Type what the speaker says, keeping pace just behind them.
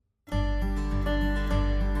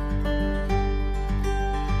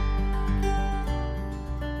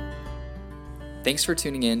Thanks for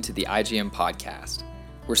tuning in to the IGM podcast.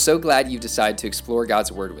 We're so glad you've decided to explore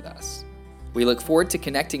God's Word with us. We look forward to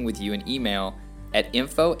connecting with you in email at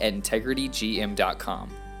info@integritygm.com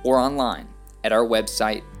or online at our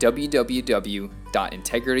website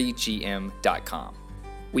www.integritygm.com.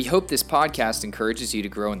 We hope this podcast encourages you to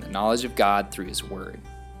grow in the knowledge of God through His Word.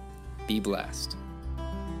 Be blessed.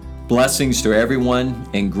 Blessings to everyone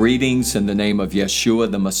and greetings in the name of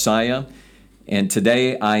Yeshua the Messiah. And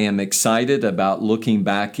today I am excited about looking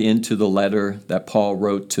back into the letter that Paul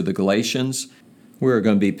wrote to the Galatians. We're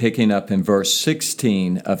going to be picking up in verse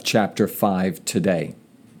 16 of chapter 5 today.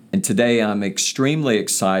 And today I'm extremely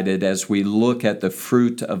excited as we look at the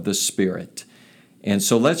fruit of the Spirit. And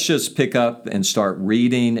so let's just pick up and start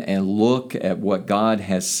reading and look at what God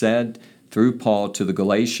has said through Paul to the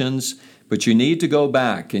Galatians. But you need to go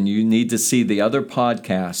back and you need to see the other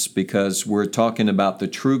podcasts because we're talking about the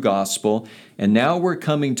true gospel. And now we're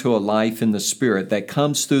coming to a life in the Spirit that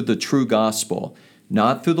comes through the true gospel,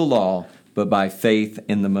 not through the law, but by faith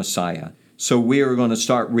in the Messiah. So we are going to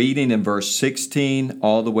start reading in verse 16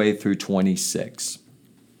 all the way through 26.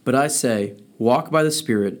 But I say, walk by the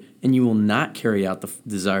Spirit, and you will not carry out the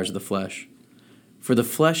desires of the flesh. For the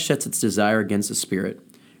flesh sets its desire against the Spirit,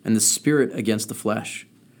 and the Spirit against the flesh.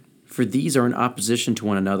 For these are in opposition to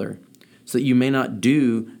one another, so that you may not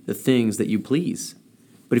do the things that you please.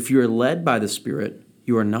 But if you are led by the Spirit,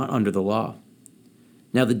 you are not under the law.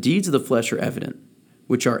 Now the deeds of the flesh are evident,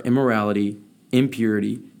 which are immorality,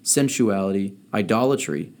 impurity, sensuality,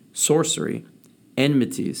 idolatry, sorcery,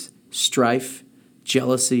 enmities, strife,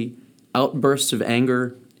 jealousy, outbursts of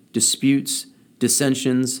anger, disputes,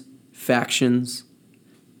 dissensions, factions,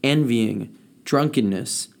 envying,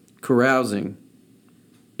 drunkenness, carousing,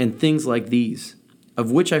 and things like these, of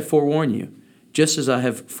which I forewarn you, just as I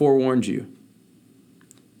have forewarned you,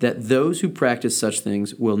 that those who practice such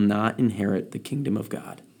things will not inherit the kingdom of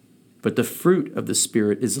God. But the fruit of the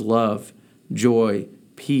Spirit is love, joy,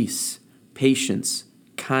 peace, patience,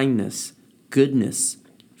 kindness, goodness,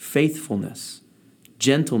 faithfulness,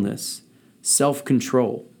 gentleness,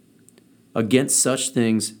 self-control. Against such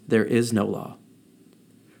things there is no law.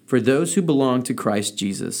 For those who belong to Christ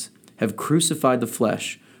Jesus have crucified the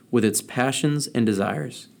flesh with its passions and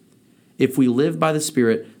desires. If we live by the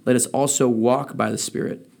Spirit, let us also walk by the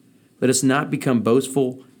Spirit. Let us not become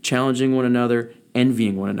boastful, challenging one another,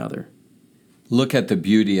 envying one another. Look at the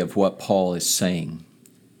beauty of what Paul is saying.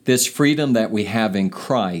 This freedom that we have in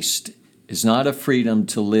Christ is not a freedom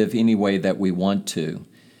to live any way that we want to,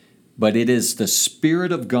 but it is the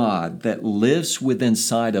Spirit of God that lives within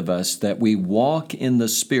inside of us that we walk in the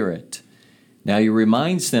Spirit. Now he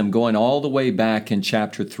reminds them going all the way back in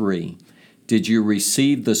chapter 3, did you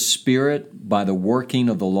receive the Spirit by the working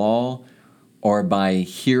of the law or by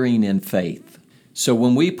hearing in faith? So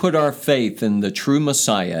when we put our faith in the true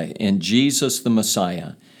Messiah, in Jesus the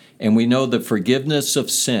Messiah, and we know the forgiveness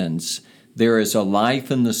of sins, there is a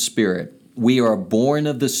life in the Spirit. We are born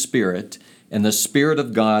of the Spirit, and the Spirit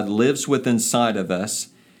of God lives within inside of us.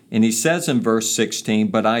 And he says in verse 16,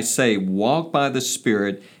 but I say, walk by the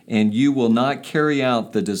Spirit, and you will not carry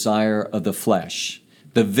out the desire of the flesh.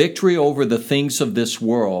 The victory over the things of this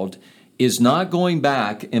world is not going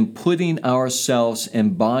back and putting ourselves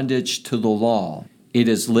in bondage to the law. It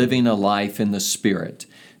is living a life in the Spirit.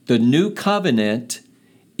 The new covenant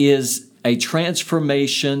is a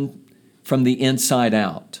transformation from the inside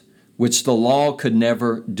out, which the law could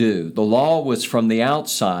never do. The law was from the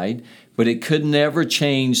outside, but it could never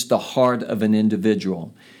change the heart of an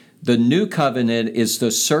individual. The new covenant is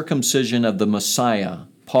the circumcision of the Messiah,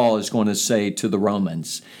 Paul is going to say to the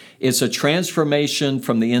Romans. It's a transformation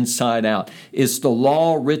from the inside out. It's the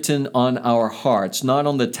law written on our hearts, not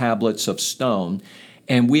on the tablets of stone.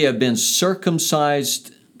 And we have been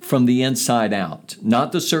circumcised from the inside out.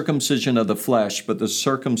 Not the circumcision of the flesh, but the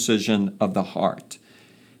circumcision of the heart.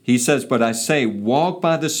 He says, but I say, walk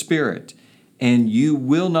by the Spirit, and you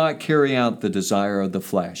will not carry out the desire of the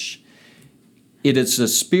flesh. It is the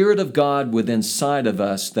Spirit of God within inside of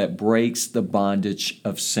us that breaks the bondage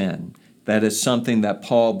of sin. That is something that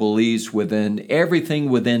Paul believes within everything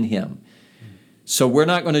within him. So we're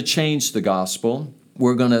not going to change the gospel.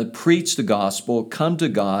 We're going to preach the gospel, come to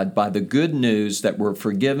God by the good news that we're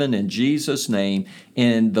forgiven in Jesus' name,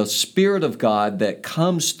 and the Spirit of God that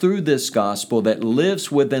comes through this gospel that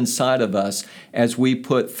lives within inside of us as we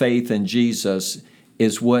put faith in Jesus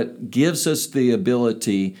is what gives us the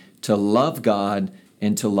ability to love God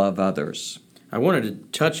and to love others. I wanted to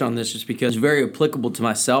touch on this just because it's very applicable to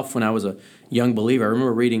myself when I was a young believer. I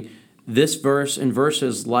remember reading this verse and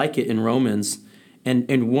verses like it in Romans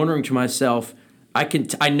and wondering to myself,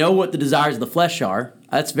 I know what the desires of the flesh are.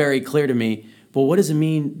 That's very clear to me. But what does it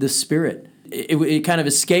mean, the Spirit? It kind of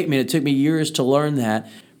escaped me. It took me years to learn that.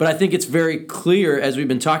 But I think it's very clear, as we've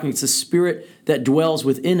been talking, it's the Spirit that dwells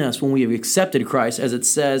within us when we have accepted Christ, as it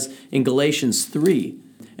says in Galatians 3.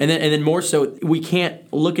 And then more so, we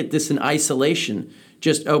can't look at this in isolation.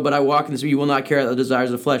 Just, but I walk in this, you will not carry out the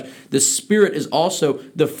desires of the flesh. The Spirit is also,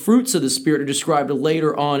 the fruits of the Spirit are described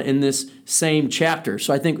later on in this same chapter.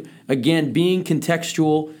 So I think, again, being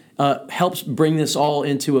contextual helps bring this all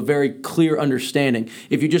into a very clear understanding.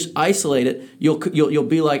 If you just isolate it, you'll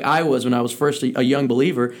be like I was when I was first a young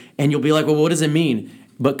believer, and you'll be like, well, what does it mean?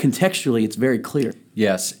 But contextually, it's very clear.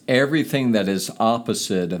 Yes, everything that is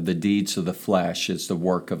opposite of the deeds of the flesh is the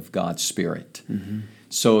work of God's Spirit. Mm-hmm.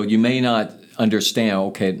 So you may not understand,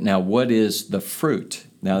 okay, now what is the fruit?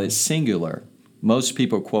 Now it's singular. Most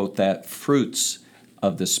people quote that fruits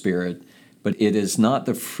of the Spirit, but it is not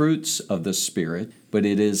the fruits of the Spirit, but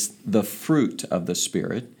it is the fruit of the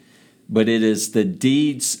Spirit. But it is the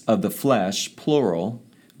deeds of the flesh, plural,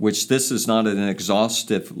 which this is not an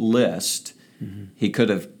exhaustive list. Mm-hmm. He could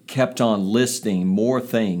have kept on listing more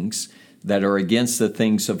things that are against the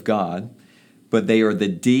things of God, but they are the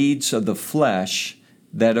deeds of the flesh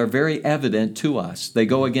that are very evident to us. They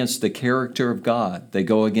go against the character of God. They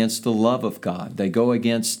go against the love of God. They go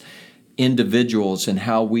against individuals and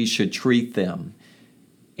how we should treat them.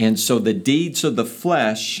 And so the deeds of the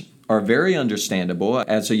flesh are very understandable.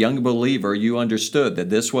 As a young believer, you understood that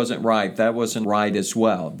this wasn't right, that wasn't right as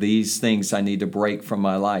well. These things I need to break from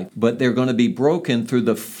my life. But they're going to be broken through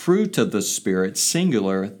the fruit of the Spirit,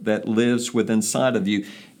 singular, that lives within inside of you.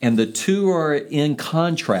 And the two are in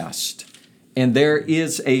contrast. And there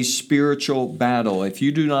is a spiritual battle. If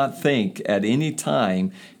you do not think at any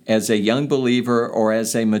time as a young believer or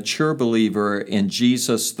as a mature believer in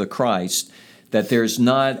Jesus the Christ that there's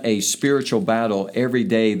not a spiritual battle every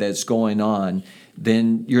day that's going on,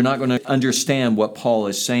 then you're not going to understand what Paul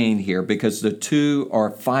is saying here, because the two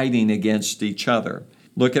are fighting against each other.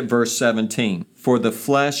 Look at verse 17. For the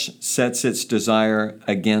flesh sets its desire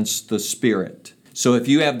against the Spirit. So if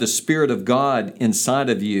you have the Spirit of God inside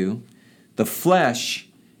of you, the flesh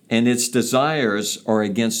and its desires are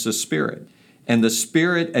against the Spirit, and the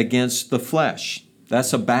Spirit against the flesh.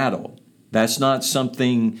 That's a battle. That's not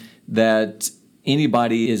something that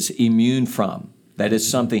anybody is immune from. That is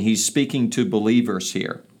something he's speaking to believers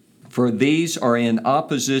here. For these are in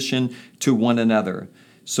opposition to one another,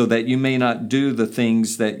 so that you may not do the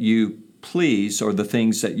things that you please or the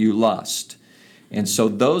things that you lust. And so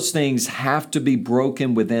those things have to be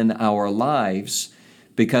broken within our lives,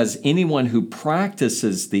 because anyone who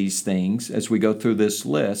practices these things, as we go through this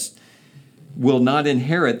list, will not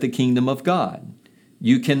inherit the kingdom of God.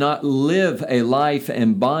 You cannot live a life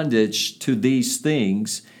in bondage to these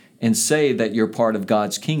things and say that you're part of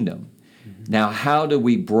God's kingdom. Mm-hmm. Now, how do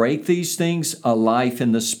we break these things? A life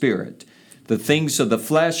in the Spirit. The things of the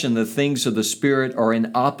flesh and the things of the Spirit are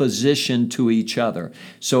in opposition to each other.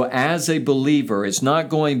 So as a believer, it's not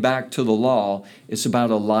going back to the law. It's about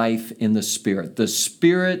a life in the Spirit. The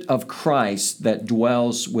Spirit of Christ that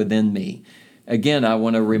dwells within me. Again, I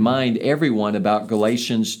want to remind everyone about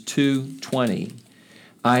Galatians 2:20.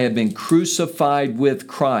 I have been crucified with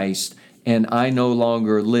Christ, and I no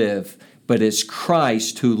longer live, but it's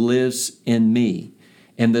Christ who lives in me.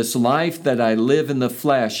 And this life that I live in the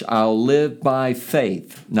flesh, I'll live by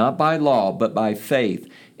faith, not by law, but by faith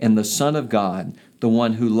in the Son of God, the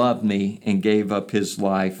one who loved me and gave up his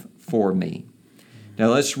life for me. Now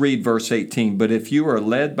let's read verse 18. But if you are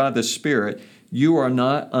led by the Spirit, you are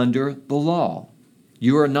not under the law.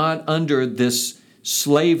 You are not under this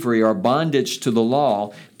slavery or bondage to the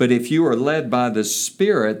law, but if you are led by the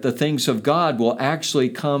Spirit, the things of God will actually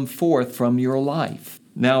come forth from your life.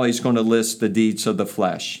 Now he's going to list the deeds of the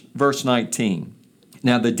flesh. Verse 19.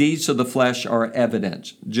 Now the deeds of the flesh are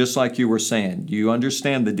evident, just like you were saying. You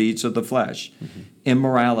understand the deeds of the flesh. Mm-hmm.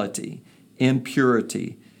 Immorality,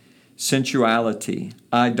 impurity, sensuality,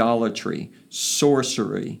 idolatry,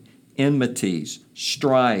 sorcery, enmities,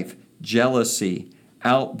 strife, jealousy,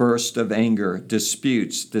 outburst of anger,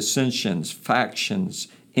 disputes, dissensions, factions,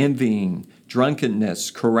 envying,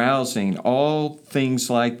 drunkenness, carousing, all things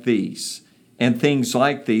like these. And things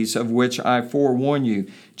like these of which I forewarn you,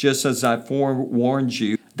 just as I forewarned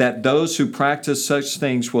you, that those who practice such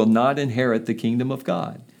things will not inherit the kingdom of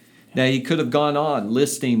God. Now, he could have gone on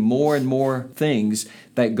listing more and more things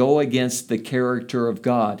that go against the character of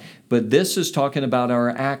God. But this is talking about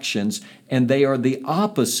our actions, and they are the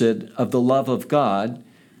opposite of the love of God,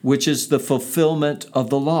 which is the fulfillment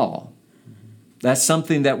of the law. That's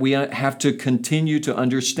something that we have to continue to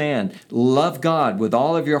understand. Love God with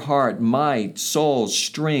all of your heart, might, soul,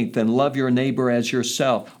 strength, and love your neighbor as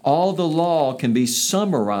yourself. All the law can be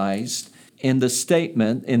summarized in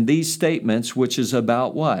these statements, which is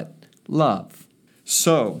about what? Love.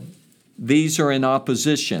 So, these are in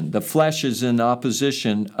opposition. The flesh is in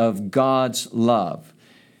opposition of God's love.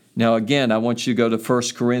 Now, again, I want you to go to 1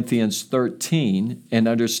 Corinthians 13 and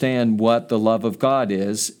understand what the love of God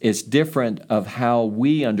is. It's different of how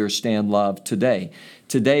we understand love today.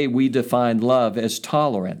 Today, we define love as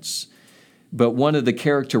tolerance. But one of the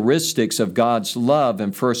characteristics of God's love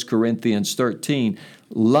in 1 Corinthians 13,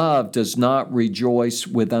 love does not rejoice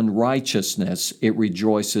with unrighteousness. It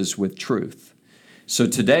rejoices with truth. So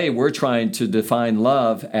today we're trying to define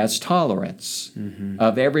love as tolerance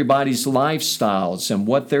of everybody's lifestyles and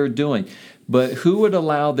what they're doing. But who would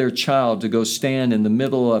allow their child to go stand in the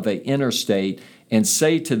middle of an interstate and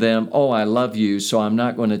say to them, "Oh, I love you, so I'm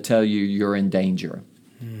not going to tell you you're in danger"?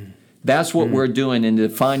 That's what we're doing in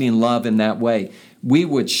defining love in that way. We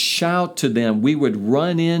would shout to them. We would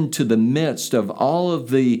run into the midst of all of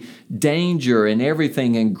the danger and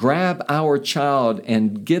everything and grab our child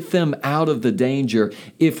and get them out of the danger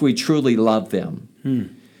if we truly love them.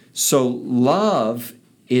 So love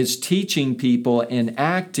is teaching people and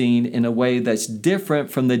acting in a way that's different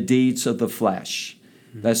from the deeds of the flesh.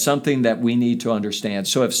 That's something that we need to understand.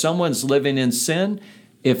 So if someone's living in sin,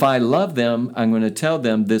 if I love them, I'm going to tell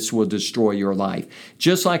them this will destroy your life.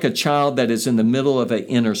 Just like a child that is in the middle of an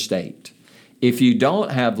interstate. If you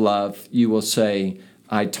don't have love, you will say,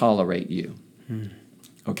 "I tolerate you."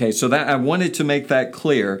 Okay, so that I wanted to make that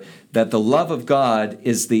clear, that the love of God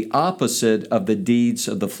is the opposite of the deeds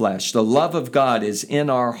of the flesh. The love of God is in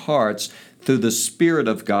our hearts through the Spirit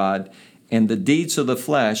of God, and the deeds of the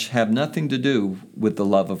flesh have nothing to do with the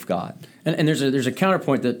love of God. And there's a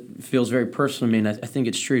counterpoint that feels very personal to me, and I think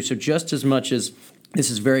it's true. So just as much as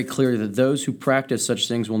this is very clear that those who practice such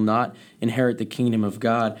things will not inherit the kingdom of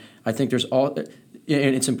God, I think and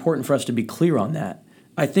it's important for us to be clear on that.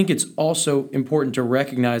 I think it's also important to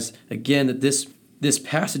recognize, again, that this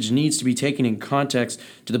passage needs to be taken in context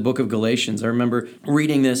to the book of Galatians. I remember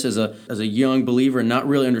reading this as a young believer and not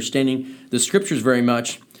really understanding the scriptures very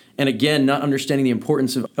much, and again, not understanding the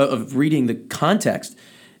importance of reading the context.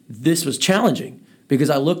 This was challenging because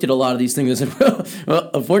I looked at a lot of these things and said,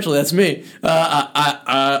 well, unfortunately, that's me.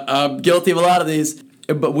 I'm guilty of a lot of these.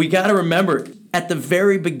 But we got to remember, at the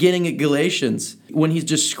very beginning of Galatians, when he's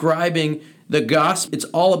describing the gospel, it's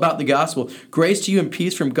all about the gospel. Grace to you and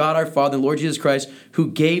peace from God our Father and Lord Jesus Christ,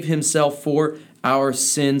 who gave himself for our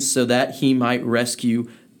sins so that he might rescue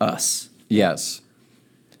us. Yes,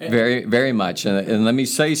 very, very much. And let me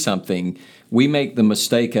say something. We make the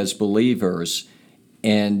mistake as believers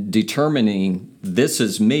and determining this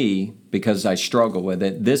is me because I struggle with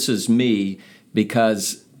it. This is me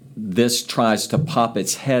because this tries to pop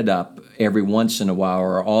its head up every once in a while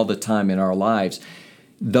or all the time in our lives.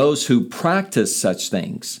 Those who practice such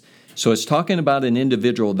things. So it's talking about an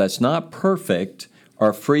individual that's not perfect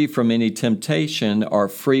or free from any temptation or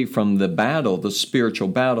free from the battle, the spiritual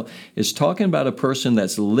battle. It's talking about a person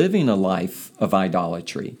that's living a life of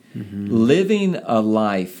idolatry, living a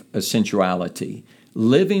life of sensuality,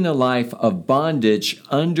 living a life of bondage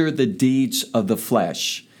under the deeds of the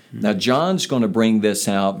flesh. Now, John's going to bring this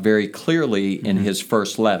out very clearly in his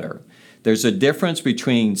first letter. There's a difference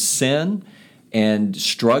between sin and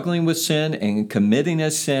struggling with sin and committing a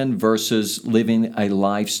sin versus living a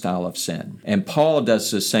lifestyle of sin. And Paul does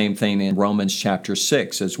the same thing in Romans chapter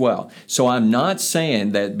 6 as well. So I'm not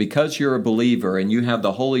saying that because you're a believer and you have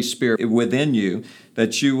the Holy Spirit within you,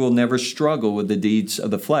 that you will never struggle with the deeds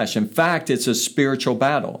of the flesh. In fact, it's a spiritual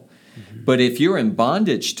battle. But if you're in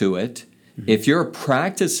bondage to it, if you're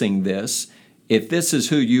practicing this, if this is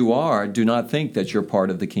who you are, do not think that you're part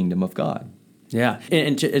of the kingdom of God. Yeah,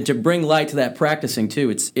 and to bring light to that practicing too,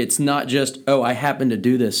 it's not just, oh, I happen to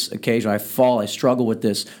do this occasionally, I fall, I struggle with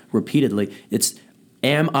this repeatedly. It's,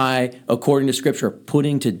 am I, according to Scripture,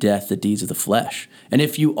 putting to death the deeds of the flesh? And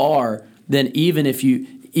if you are, then even if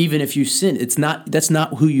you sin, that's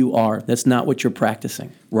not who you are. That's not what you're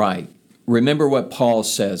practicing. Right. Remember what Paul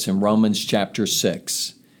says in Romans chapter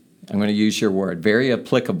 6. I'm going to use your word, very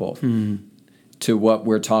applicable to what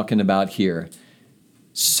we're talking about here.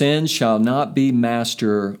 Sin shall not be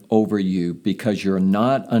master over you because you're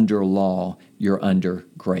not under law, you're under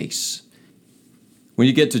grace. When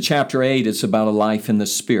you get to chapter 8, it's about a life in the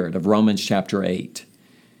Spirit of Romans chapter 8.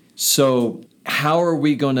 So how are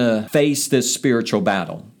we going to face this spiritual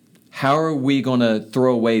battle? How are we going to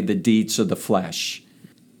throw away the deeds of the flesh?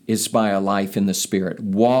 is by a life in the Spirit.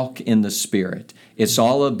 Walk in the Spirit. It's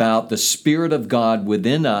all about the Spirit of God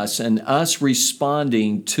within us and us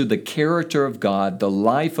responding to the character of God, the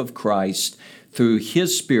life of Christ, through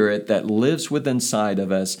His Spirit that lives within inside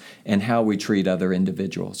of us and how we treat other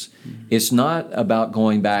individuals. Mm-hmm. It's not about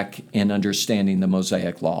going back and understanding the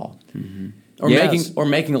Mosaic law. Mm-hmm. Or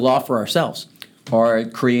making a law for ourselves. Or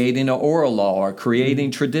creating an oral law, or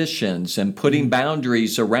creating traditions and putting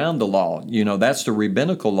boundaries around the law. You know, that's the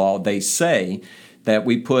rabbinical law. They say that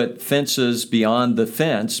we put fences beyond the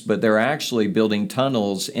fence, but they're actually building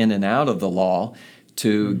tunnels in and out of the law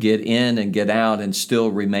to get in and get out and still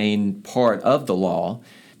remain part of the law.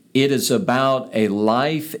 It is about a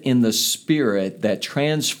life in the Spirit that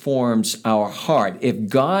transforms our heart. If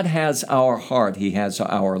God has our heart, He has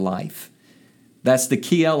our life. That's the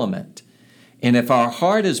key element. And if our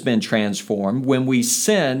heart has been transformed, when we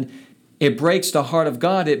sin, it breaks the heart of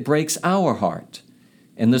God, it breaks our heart.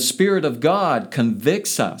 And the Spirit of God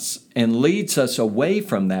convicts us and leads us away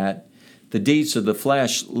from that. The deeds of the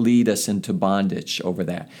flesh lead us into bondage over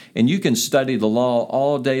that. And you can study the law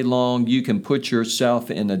all day long. You can put yourself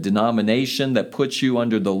in a denomination that puts you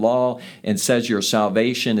under the law and says your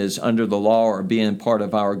salvation is under the law or being part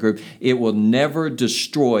of our group. It will never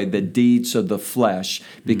destroy the deeds of the flesh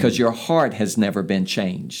because your heart has never been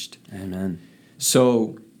changed. Amen.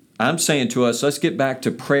 So I'm saying to us, let's get back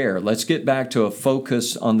to prayer. Let's get back to a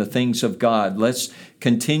focus on the things of God. Let's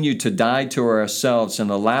continue to die to ourselves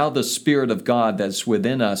and allow the Spirit of God that's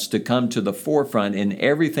within us to come to the forefront in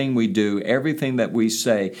everything we do, everything that we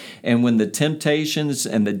say. And when the temptations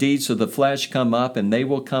and the deeds of the flesh come up, and they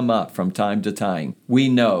will come up from time to time, we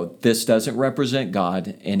know this doesn't represent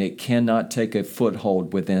God and it cannot take a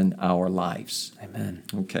foothold within our lives. Amen.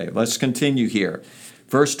 Okay, let's continue here.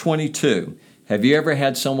 Verse 22. Have you ever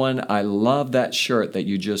had someone, I love that shirt that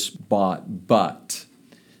you just bought, but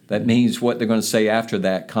that means what they're going to say after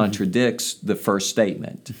that contradicts the first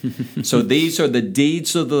statement. So these are the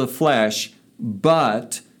deeds of the flesh,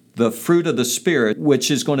 but the fruit of the Spirit, which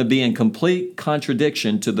is going to be in complete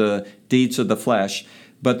contradiction to the deeds of the flesh.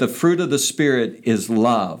 But the fruit of the Spirit is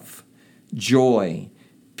love, joy,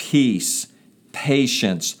 peace,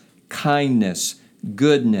 patience, kindness,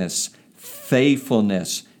 goodness,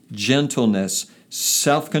 faithfulness, gentleness,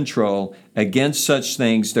 self-control. Against such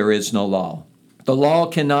things there is no law. The law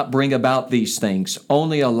cannot bring about these things.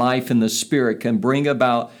 Only a life in the Spirit can bring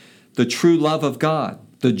about the true love of God,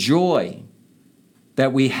 the joy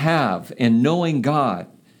that we have in knowing God,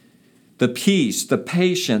 the peace, the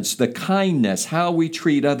patience, the kindness, how we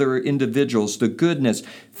treat other individuals, the goodness,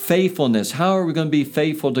 faithfulness. How are we going to be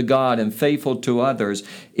faithful to God and faithful to others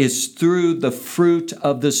is through the fruit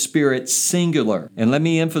of the Spirit, singular. And let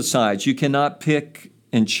me emphasize, you cannot pick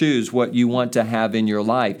and choose what you want to have in your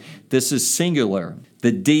life. This is singular.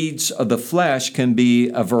 The deeds of the flesh can be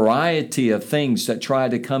a variety of things that try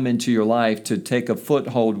to come into your life to take a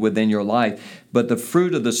foothold within your life. But the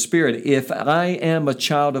fruit of the Spirit, if I am a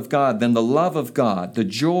child of God, then the love of God, the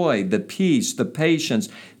joy, the peace, the patience,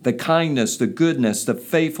 the kindness, the goodness, the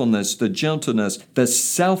faithfulness, the gentleness, the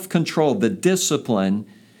self-control, the discipline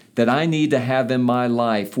that I need to have in my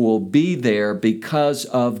life will be there because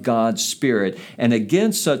of God's Spirit. And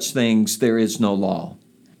against such things, there is no law.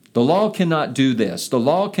 The law cannot do this. The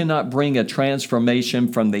law cannot bring a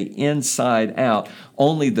transformation from the inside out.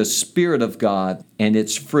 Only the Spirit of God and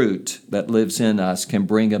its fruit that lives in us can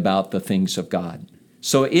bring about the things of God.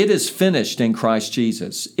 So it is finished in Christ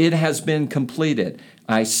Jesus. It has been completed.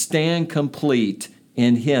 I stand complete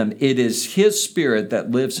in Him. It is His Spirit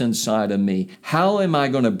that lives inside of me. How am I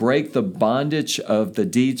going to break the bondage of the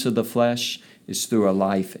deeds of the flesh? It's through a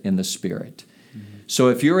life in the Spirit. So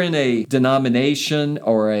if you're in a denomination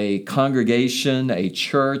or a congregation, a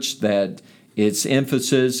church that its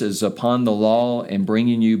emphasis is upon the law and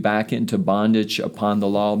bringing you back into bondage upon the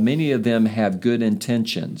law, many of them have good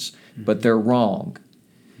intentions, but they're wrong.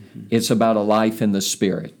 It's about a life in the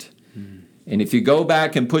Spirit. And if you go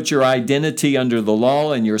back and put your identity under the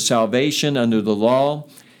law and your salvation under the law,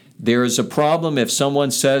 there is a problem if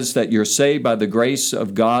someone says that you're saved by the grace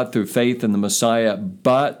of God through faith in the Messiah,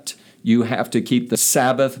 but you have to keep the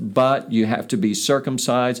Sabbath, but you have to be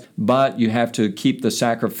circumcised, but you have to keep the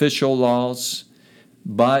sacrificial laws,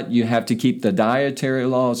 but you have to keep the dietary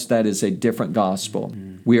laws. That is a different gospel.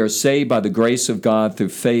 We are saved by the grace of God through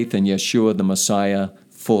faith in Yeshua the Messiah,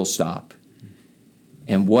 full stop.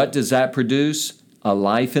 And what does that produce? A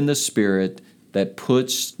life in the Spirit that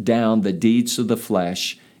puts down the deeds of the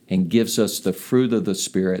flesh and gives us the fruit of the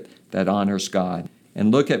Spirit that honors God.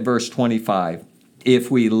 And look at verse 25.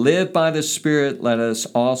 If we live by the Spirit, let us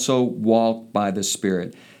also walk by the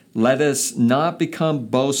Spirit. Let us not become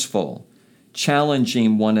boastful,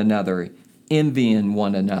 challenging one another, envying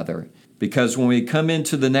one another. Because when we come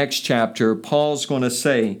into the next chapter, Paul's going to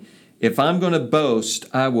say, if I'm going to boast,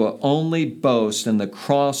 I will only boast in the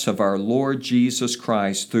cross of our Lord Jesus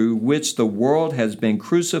Christ, through which the world has been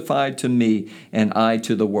crucified to me and I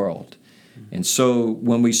to the world. And so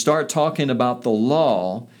when we start talking about the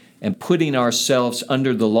law and putting ourselves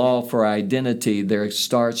under the law for identity, there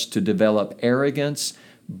starts to develop arrogance,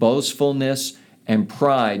 boastfulness, and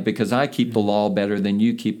pride, because I keep the law better than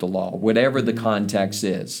you keep the law, whatever the context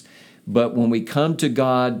is. But when we come to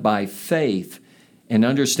God by faith and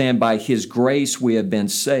understand by His grace we have been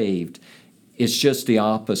saved, it's just the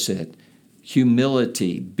opposite.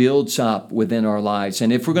 Humility builds up within our lives.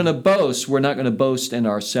 And if we're going to boast, we're not going to boast in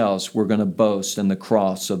ourselves. We're going to boast in the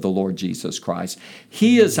cross of the Lord Jesus Christ.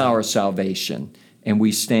 He is our salvation, and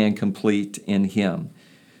we stand complete in Him.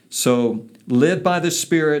 So live by the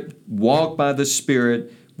Spirit, walk by the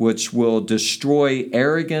Spirit, which will destroy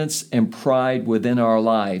arrogance and pride within our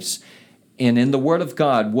lives. And in the Word of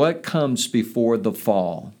God, what comes before the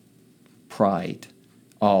fall? Pride,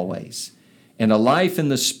 always. And a life in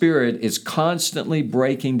the Spirit is constantly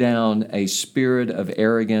breaking down a spirit of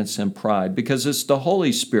arrogance and pride, because it's the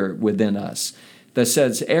Holy Spirit within us that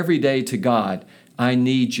says every day to God, I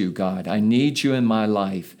need you, God. I need you in my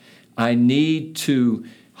life. I need to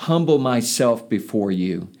humble myself before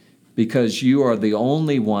you, because you are the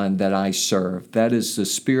only one that I serve. That is the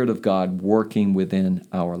Spirit of God working within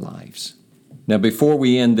our lives. Now, before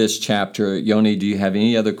we end this chapter, Yoni, do you have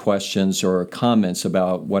any other questions or comments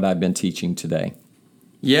about what I've been teaching today?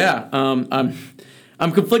 Yeah, I'm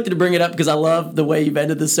conflicted to bring it up because I love the way you've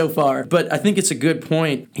ended this so far. But I think it's a good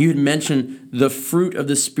point. You had mentioned the fruit of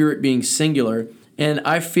the Spirit being singular, and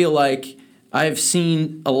I feel like I've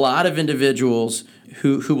seen a lot of individuals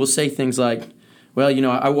who will say things like, well, you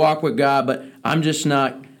know, I walk with God, but I'm just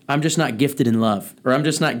not gifted in love, or I'm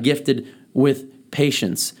just not gifted with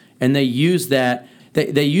patience. And they use that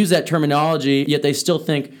they use that terminology, yet they still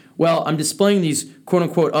think, well, I'm displaying these quote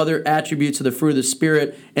unquote other attributes of the fruit of the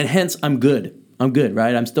Spirit, and hence I'm good. I'm good,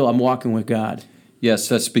 right? I'm walking with God. Yes,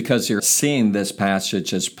 that's because you're seeing this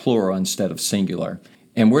passage as plural instead of singular.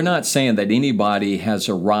 And we're not saying that anybody has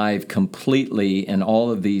arrived completely in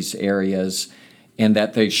all of these areas and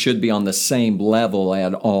that they should be on the same level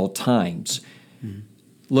at all times.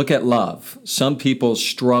 Look at love. Some people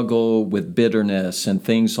struggle with bitterness and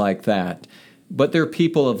things like that, but they're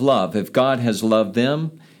people of love. If God has loved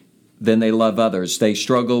them, then they love others. They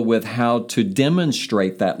struggle with how to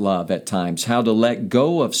demonstrate that love at times, how to let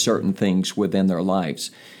go of certain things within their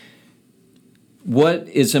lives. What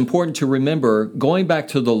is important to remember, going back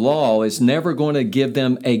to the law is never going to give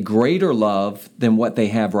them a greater love than what they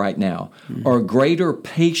have right now, or greater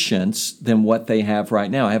patience than what they have right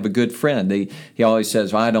now. I have a good friend. He always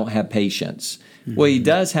says, well, I don't have patience. Well, he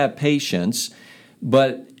does have patience,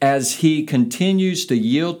 but as he continues to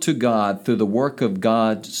yield to God through the work of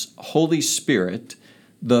God's Holy Spirit,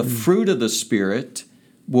 the fruit of the Spirit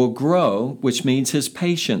will grow, which means his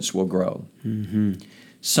patience will grow.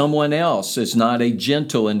 Someone else is not a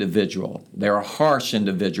gentle individual. They're a harsh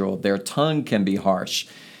individual. Their tongue can be harsh.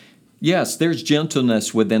 Yes, there's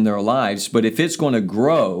gentleness within their lives, but if it's going to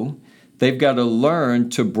grow, they've got to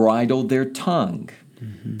learn to bridle their tongue.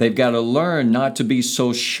 They've got to learn not to be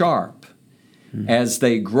so sharp as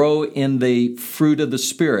they grow in the fruit of the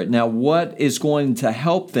Spirit. Now, what is going to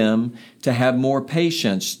help them to have more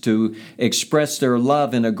patience, to express their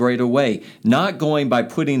love in a greater way? Not going by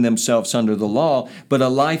putting themselves under the law, but a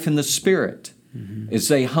life in the Spirit. As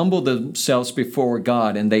they humble themselves before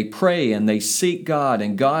God and they pray and they seek God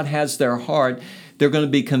and God has their heart, they're going to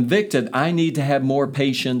be convicted, I need to have more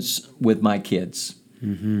patience with my kids.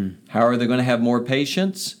 How are they going to have more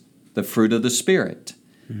patience? The fruit of the Spirit.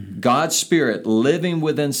 God's Spirit living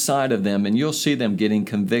within inside of them, and you'll see them getting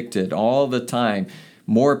convicted all the time.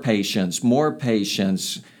 More patience,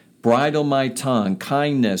 bridle my tongue,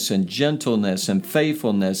 kindness and gentleness and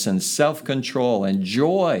faithfulness and self-control and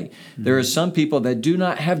joy. There are some people that do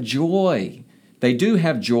not have joy. They do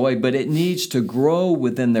have joy, but it needs to grow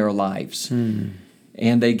within their lives. And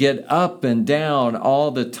they get up and down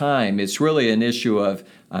all the time. It's really an issue of,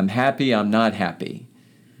 I'm happy, I'm not happy.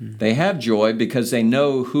 They have joy because they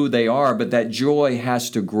know who they are, but that joy has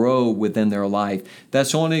to grow within their life.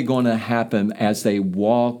 That's only going to happen as they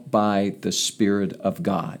walk by the Spirit of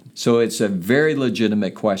God. So it's a very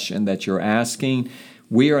legitimate question that you're asking.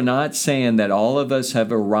 We are not saying that all of us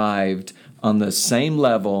have arrived on the same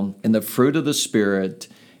level in the fruit of the Spirit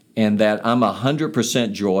and that I'm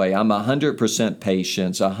 100% joy, I'm 100%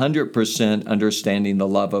 patience, 100% understanding the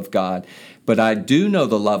love of God. But I do know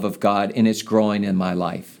the love of God, and it's growing in my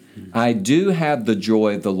life. I do have the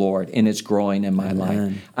joy of the Lord, and it's growing in my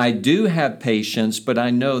life. I do have patience, but I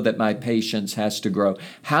know that my patience has to grow.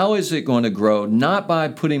 How is it going to grow? Not by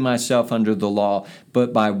putting myself under the law,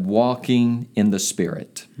 but by walking in the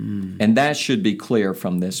Spirit. And that should be clear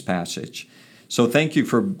from this passage. So thank you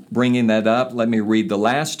for bringing that up. Let me read the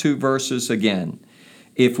last two verses again.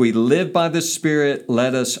 If we live by the Spirit,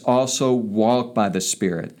 let us also walk by the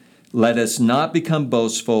Spirit. Let us not become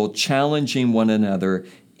boastful, challenging one another,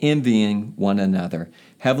 envying one another.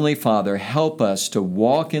 Heavenly Father, help us to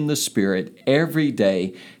walk in the Spirit every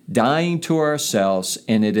day, dying to ourselves,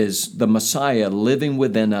 and it is the Messiah living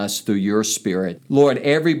within us through your Spirit. Lord,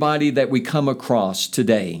 everybody that we come across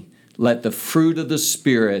today, let the fruit of the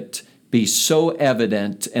Spirit be so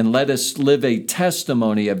evident, and let us live a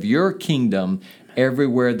testimony of your kingdom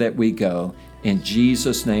everywhere that we go. In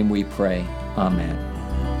Jesus' name we pray. Amen.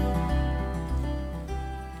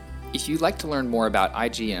 If you'd like to learn more about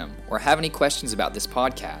IGM or have any questions about this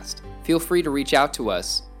podcast, feel free to reach out to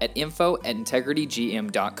us at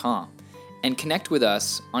info@integritygm.com and connect with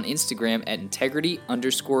us on Instagram at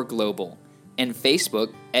integrity_global and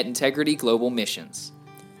Facebook at Integrity Global Missions.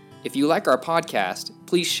 If you like our podcast,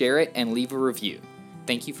 please share it and leave a review.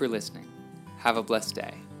 Thank you for listening. Have a blessed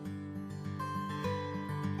day.